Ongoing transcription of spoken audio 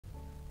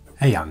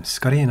Hey, I'm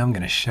Scotty and I'm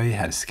going to show you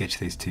how to sketch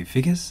these two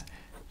figures.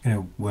 I'm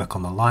going to work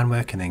on the line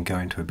work and then go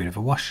into a bit of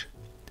a wash.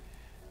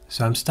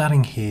 So I'm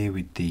starting here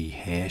with the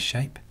hair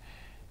shape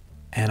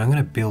and I'm going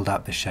to build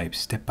up the shape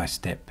step by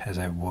step as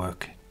I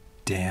work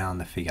down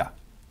the figure.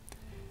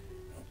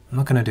 I'm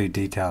not going to do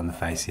detail in the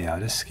face here,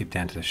 I'll just skip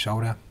down to the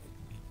shoulder,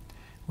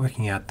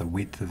 working out the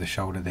width of the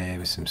shoulder there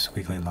with some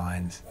squiggly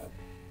lines.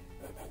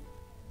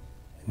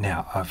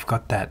 Now I've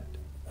got that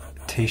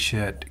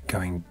t-shirt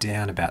going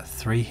down about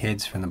 3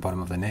 heads from the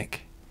bottom of the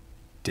neck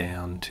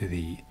down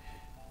to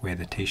where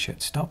the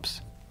t-shirt stops.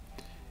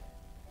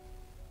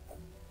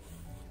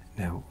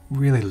 Now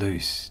really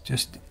loose,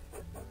 just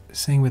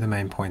seeing where the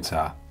main points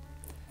are.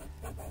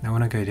 Now I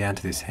want to go down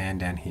to this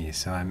hand down here,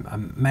 so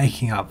I'm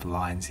making up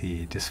lines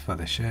here just for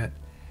the shirt.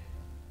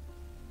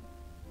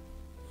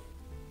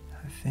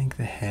 I think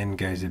the hand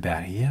goes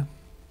about here.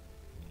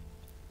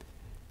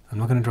 I'm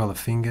not going to draw the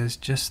fingers,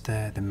 just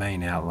the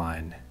main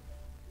outline.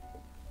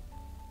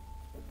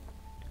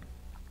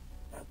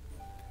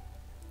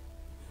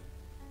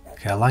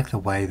 Okay, I like the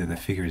way that the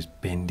figure is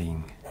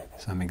bending,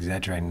 so I'm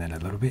exaggerating that a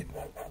little bit.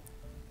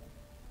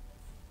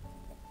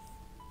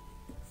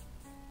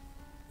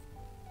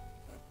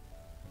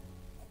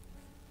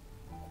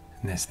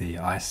 And there's the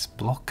ice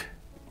block.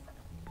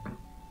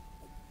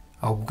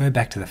 I'll go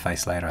back to the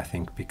face later, I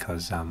think,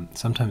 because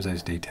sometimes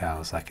those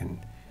details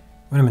when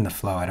I'm in the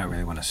flow, I don't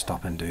really want to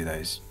stop and do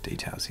those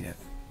details yet.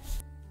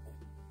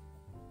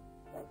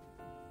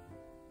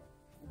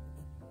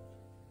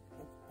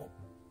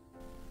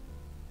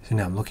 So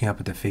now I'm looking up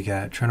at the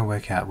figure, trying to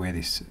work out where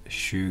this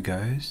shoe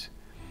goes.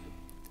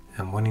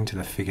 I'm wanting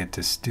the figure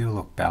to still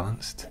look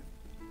balanced.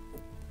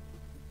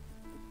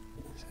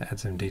 So add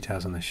some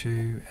details on the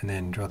shoe and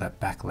then draw that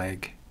back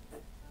leg.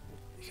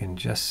 You can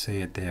just see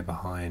it there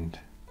behind.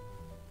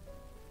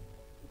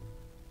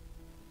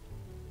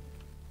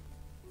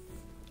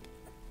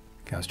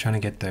 Okay, I was trying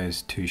to get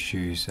those two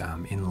shoes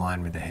in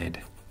line with the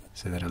head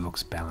so that it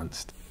looks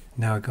balanced.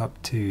 Now I got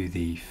up to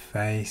the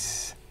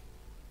face.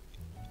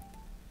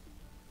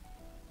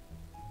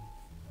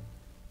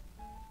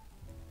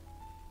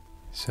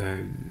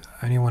 So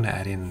I only want to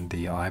add in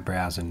the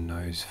eyebrows and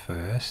nose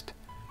first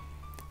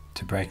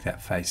to break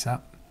that face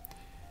up,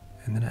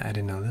 and then I add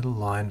in a little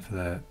line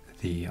for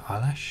the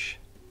eyelash.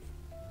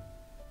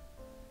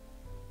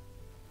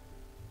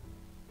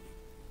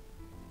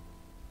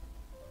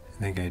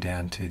 And then go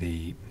down to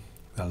the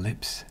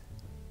lips.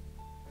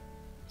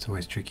 It's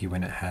always tricky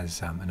when it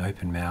has an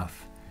open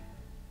mouth.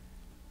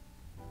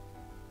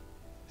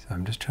 So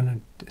I'm just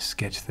trying to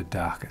sketch the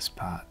darkest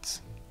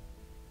parts.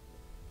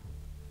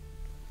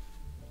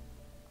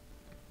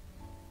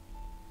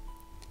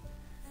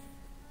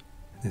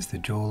 There's the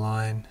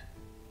jawline.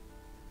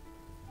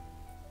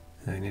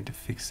 And we need to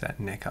fix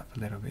that neck up a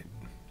little bit.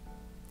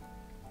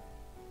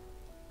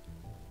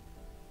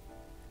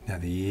 Now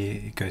the ear,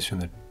 it goes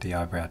from the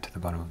eyebrow to the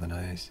bottom of the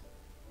nose.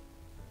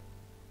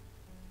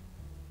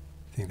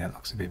 I think that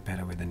looks a bit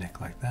better with the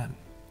neck like that.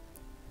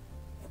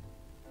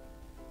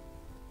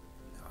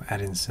 I'll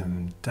add in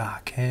some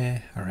dark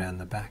hair around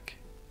the back,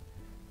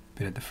 a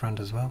bit at the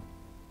front as well.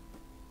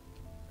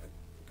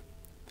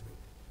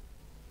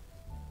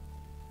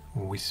 A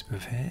wisp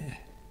of hair.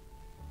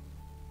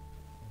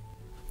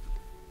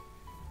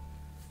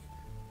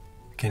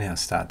 Okay, now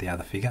start the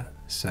other figure.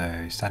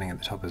 So starting at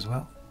the top as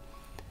well.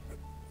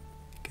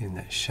 Getting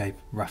that shape,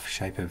 rough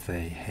shape of the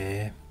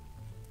hair.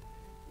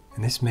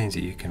 And this means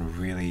that you can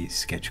really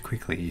sketch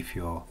quickly if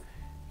you're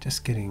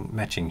just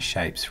matching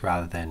shapes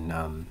rather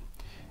than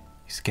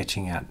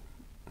sketching out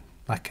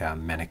like a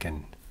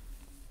mannequin.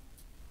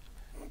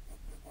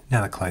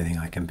 Now the clothing,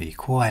 I can be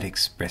quite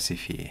expressive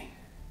here.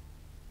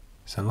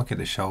 So I'm looking at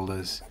the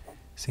shoulders,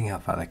 seeing how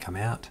far they come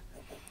out.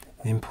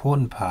 The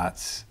important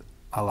parts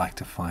I like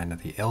to find are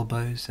the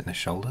elbows and the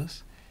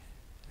shoulders,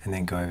 and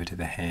then go over to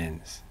the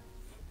hands.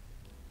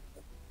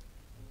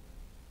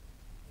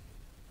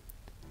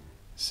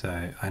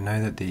 So I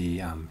know that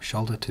the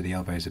shoulder to the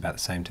elbow is about the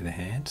same to the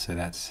hand, so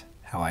that's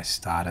how I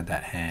started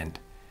that hand,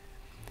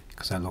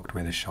 because I looked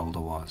where the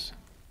shoulder was.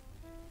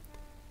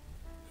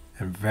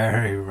 And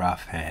very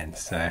rough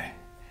hands, so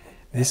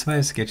this way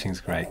of sketching is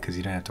great because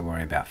you don't have to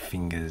worry about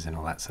fingers and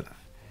all that sort of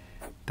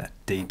that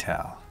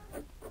detail.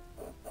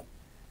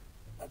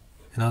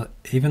 And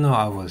even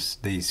though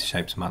these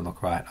shapes might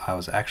look right, I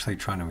was actually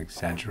trying to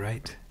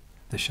exaggerate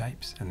the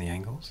shapes and the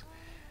angles.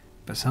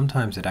 But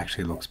sometimes it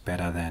actually looks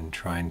better than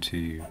trying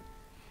to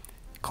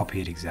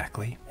copy it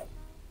exactly.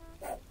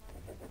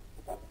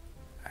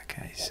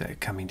 Okay, so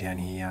coming down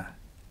here,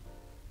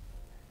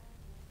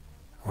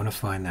 I want to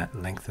find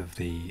that length of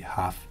the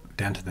half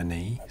down to the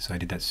knee, so I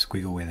did that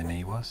squiggle where the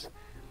knee was.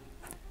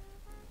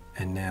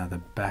 And now the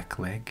back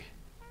leg.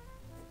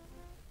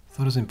 I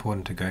thought it was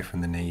important to go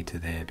from the knee to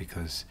there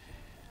because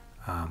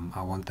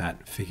I want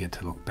that figure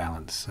to look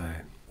balanced, so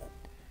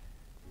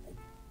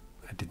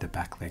I did the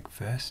back leg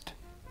first.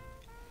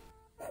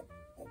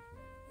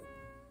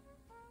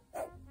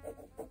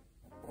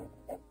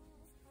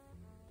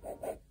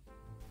 You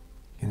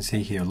can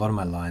see here a lot of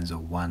my lines are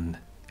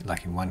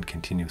in one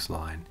continuous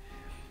line.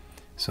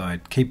 So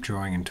I'd keep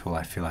drawing until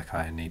I feel like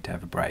I need to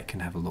have a break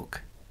and have a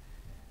look.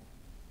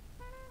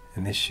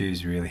 And this shoe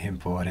is really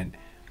important.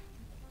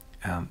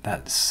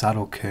 That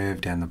subtle curve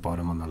down the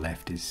bottom on the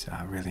left is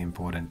really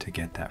important to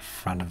get that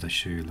front of the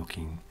shoe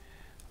looking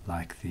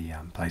like the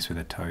place where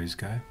the toes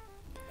go.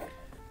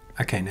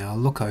 Okay, now I'll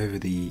look over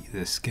the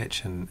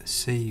sketch and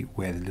see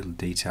where the little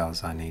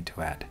details I need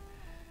to add.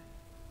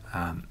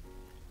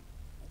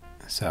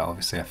 So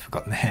obviously I've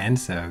forgotten the hand,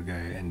 so I'll go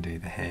and do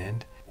the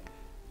hand.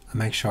 I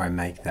make sure I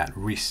make that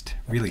wrist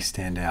really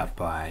stand out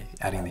by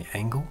adding the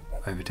angle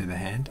over to the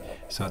hand,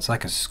 so it's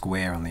like a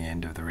square on the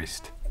end of the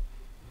wrist,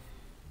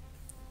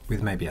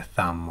 with maybe a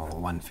thumb or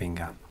one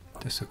finger.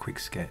 Just a quick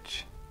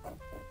sketch.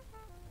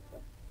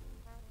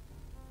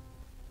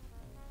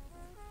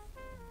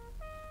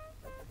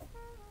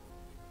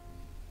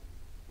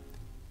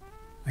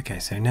 Okay,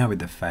 so now with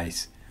the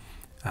face,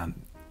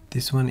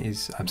 this one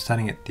is, I'm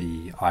starting at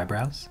the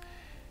eyebrows,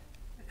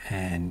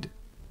 and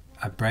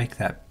I break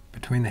that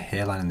between the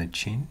hairline and the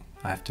chin.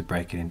 I have to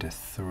break it into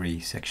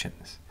 3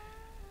 sections.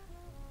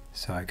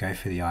 So I go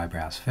for the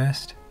eyebrows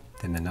first,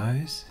 then the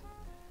nose.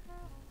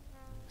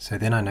 So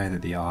then I know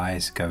that the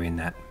eyes go in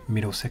that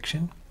middle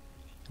section,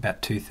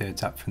 about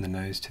 2/3 up from the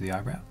nose to the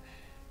eyebrow.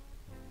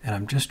 And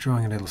I'm just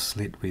drawing a little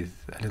slit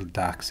with a little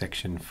dark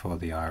section for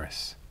the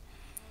iris.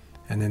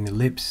 And then the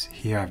lips,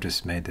 here I've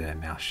just made the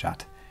mouth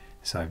shut.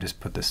 So I've just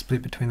put the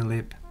split between the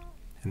lip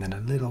and then a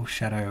little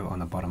shadow on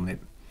the bottom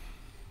lip.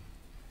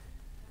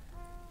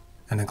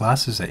 And the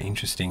glasses are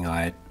interesting.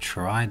 I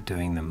tried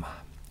doing them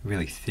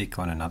really thick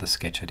on another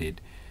sketch I did,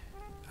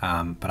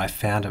 but I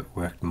found it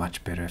worked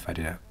much better if I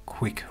did a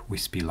quick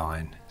wispy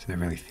line, so they're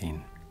really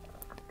thin.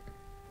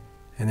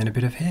 And then a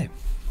bit of hair.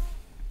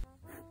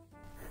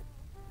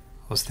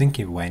 I was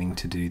thinking of waiting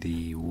to do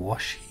the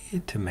wash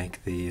here to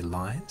make the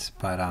lines,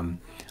 but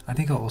I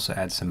think I'll also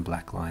add some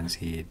black lines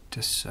here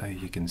just so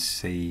you can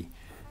see,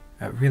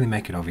 really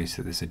make it obvious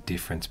that there's a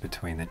difference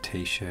between the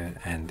t-shirt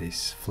and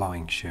this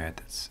flowing shirt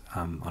that's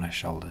on her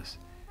shoulders.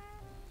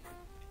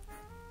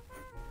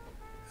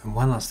 And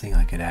one last thing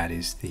I could add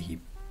is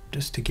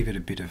just to give it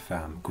a bit of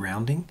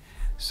grounding.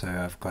 So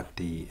I've got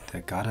the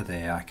gutter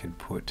there I could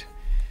put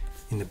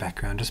in the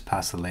background just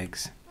past the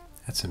legs,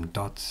 add some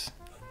dots.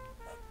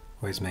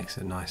 Always makes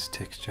a nice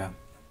texture.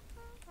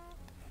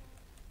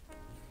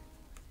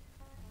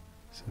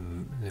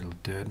 Some little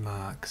dirt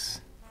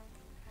marks.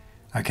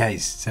 Okay,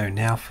 so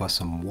now for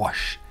some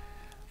wash.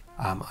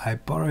 I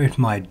borrowed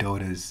my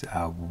daughter's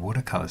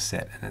watercolour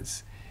set, and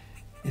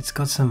it's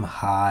got some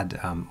hard,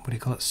 what do you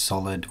call it,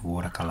 solid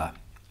watercolour,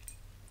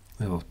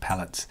 little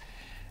palettes,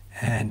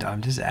 and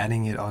I'm just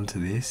adding it onto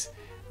this,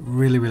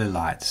 really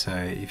light. So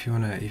if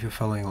you're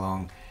following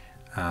along,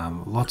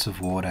 lots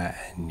of water,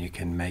 and you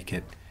can make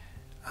it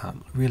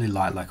really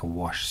light like a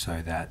wash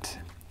so that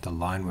the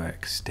line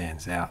work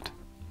stands out.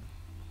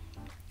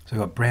 So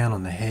we've got brown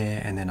on the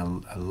hair and then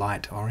a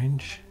light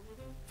orange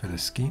for the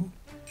skin.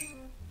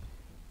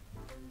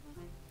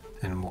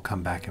 And we'll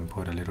come back and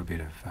put a little bit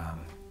of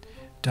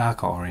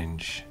darker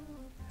orange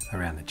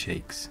around the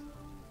cheeks.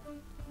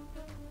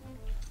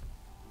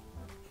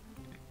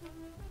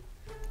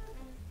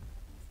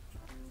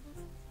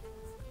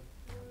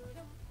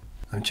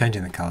 I'm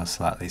changing the colour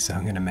slightly, so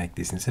I'm going to make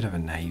this, instead of a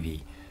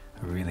navy,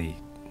 a really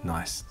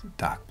nice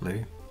dark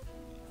blue,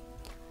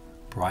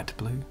 bright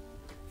blue.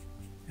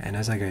 And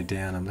as I go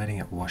down, I'm letting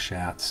it wash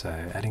out, so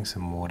adding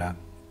some water,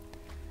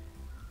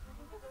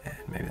 and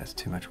maybe that's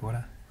too much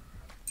water.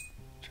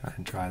 Try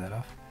and dry that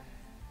off.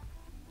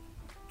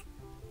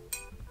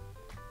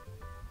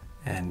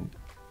 And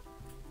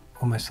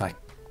almost like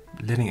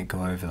letting it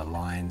go over the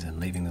lines and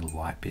leaving little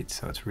white bits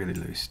so it's really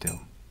loose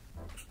still.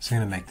 So I'm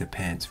going to make the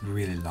pants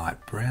really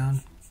light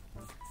brown,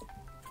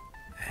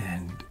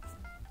 and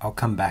I'll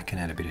come back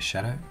and add a bit of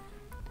shadow.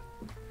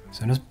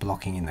 So I'm just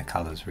blocking in the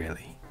colours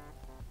really.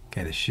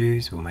 Okay, the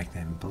shoes, we'll make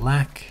them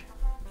black,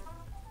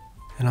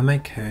 and I'll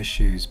make her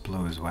shoes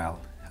blue as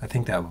well. I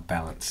think that will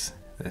balance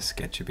the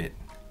sketch a bit.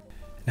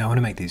 Now I want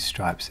to make these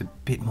stripes a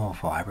bit more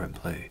vibrant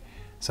blue.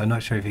 So I'm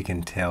not sure if you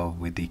can tell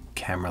with the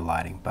camera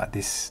lighting, but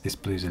this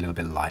blue is a little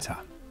bit lighter.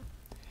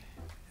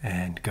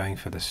 And going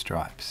for the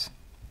stripes.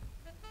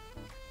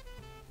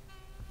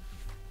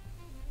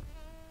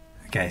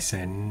 Okay,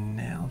 so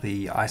now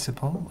the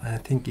isopole. I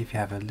think if you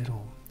have a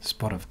little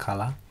spot of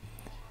colour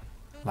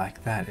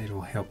like that, it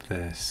will help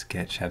the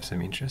sketch have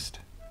some interest.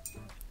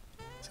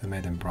 So I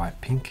made them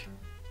bright pink.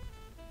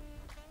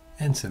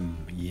 And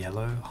some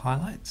yellow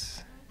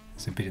highlights.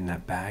 There's a bit in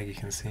that bag you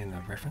can see in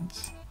the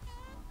reference.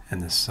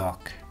 And the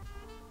sock,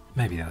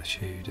 maybe the other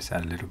shoe, just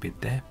add a little bit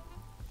there.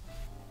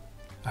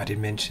 I did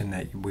mention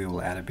that we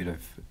will add a bit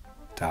of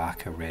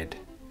darker red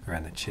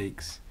around the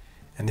cheeks.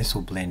 And this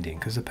will blend in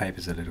because the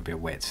paper's a little bit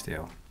wet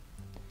still.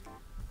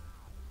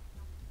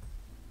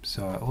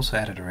 So I also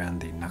added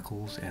around the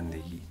knuckles and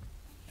the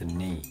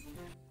knee.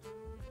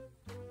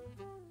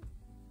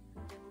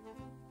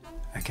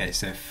 Okay,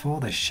 so for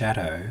the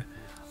shadow,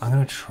 I'm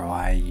going to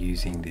try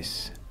using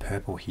this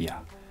purple here.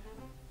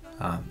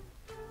 I'm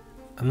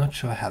not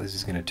sure how this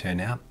is going to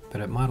turn out,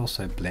 but it might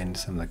also blend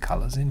some of the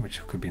colours in,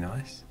 which could be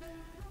nice.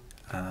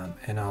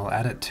 And I'll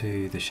add it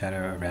to the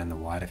shadow around the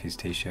white of his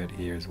t-shirt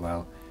here as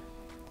well,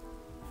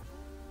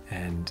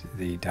 and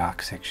the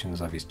dark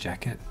sections of his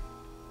jacket.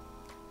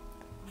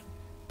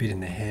 Bit in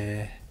the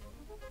hair.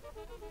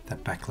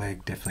 That back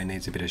leg definitely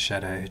needs a bit of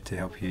shadow to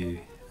help you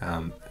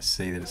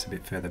see that it's a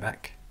bit further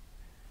back.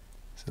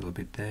 So a little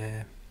bit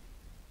there.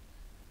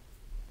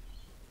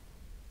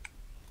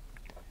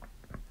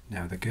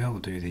 Now the girl will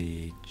do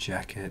the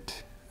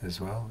jacket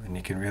as well, and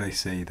you can really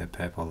see the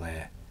purple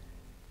there.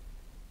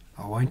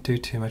 I won't do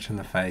too much on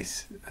the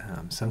face.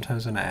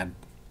 Sometimes when I add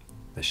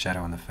the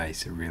shadow on the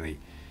face, it really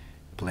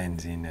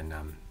blends in and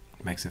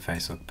makes the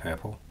face look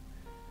purple.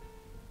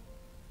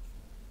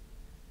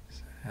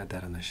 So add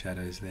that on the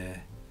shadows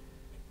there,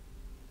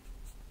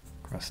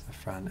 across the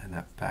front and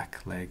that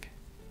back leg.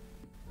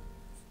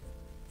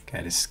 Okay,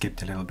 I just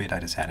skipped a little bit, I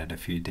just added a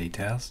few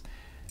details.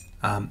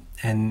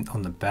 And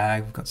on the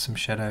bag we've got some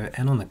shadow,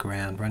 and on the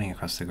ground, running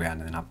across the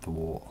ground and then up the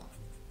wall.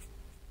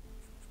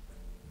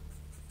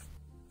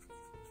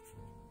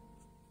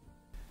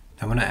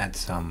 I want to add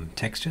some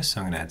texture,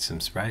 so I'm going to add some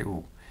spray.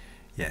 Ooh,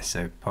 yeah,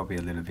 so probably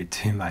a little bit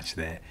too much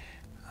there.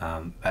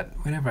 But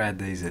whenever I add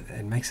these,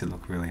 it makes it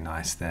look really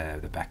nice,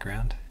 the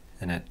background,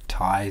 and it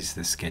ties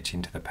the sketch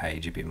into the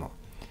page a bit more.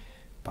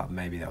 But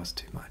maybe that was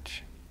too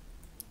much.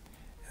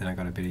 And then I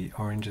got a bit of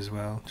orange as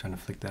well, trying to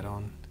flick that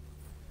on.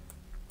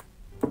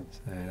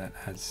 So that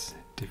adds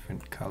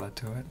different colour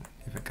to it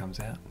if it comes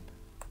out.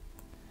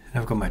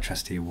 And I've got my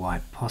trusty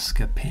white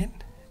Posca pen,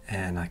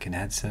 and I can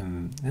add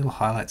some little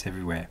highlights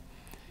everywhere.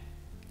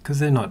 Because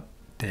they're not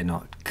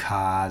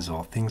cars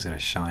or things that are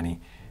shiny,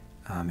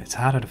 it's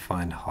harder to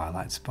find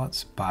highlight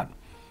spots, but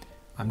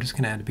I'm just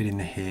going to add a bit in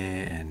the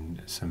hair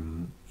and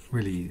some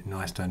really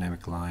nice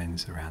dynamic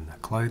lines around the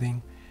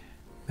clothing.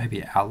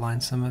 Maybe outline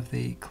some of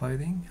the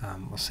clothing.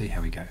 We'll see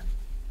how we go.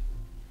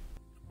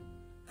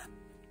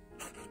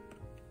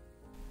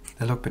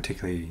 They look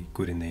particularly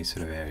good in these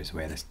sort of areas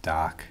where there's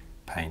dark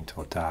paint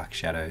or dark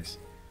shadows.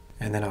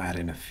 And then I'll add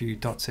in a few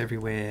dots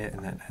everywhere,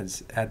 and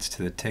that adds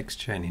to the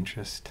texture and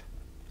interest.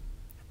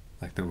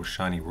 Like little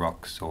shiny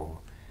rocks or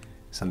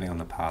something on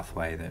the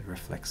pathway that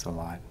reflects the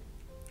light.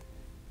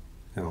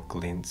 Little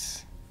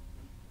glints.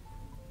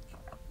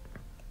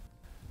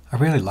 I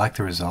really like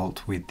the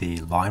result with the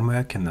line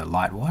work and the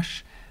light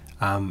wash.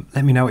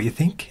 Let me know what you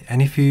think,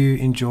 and if you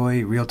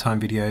enjoy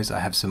real-time videos, I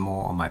have some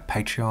more on my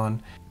Patreon.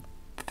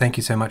 Thank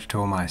you so much to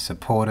all my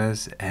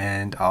supporters,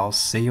 and I'll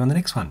see you on the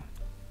next one.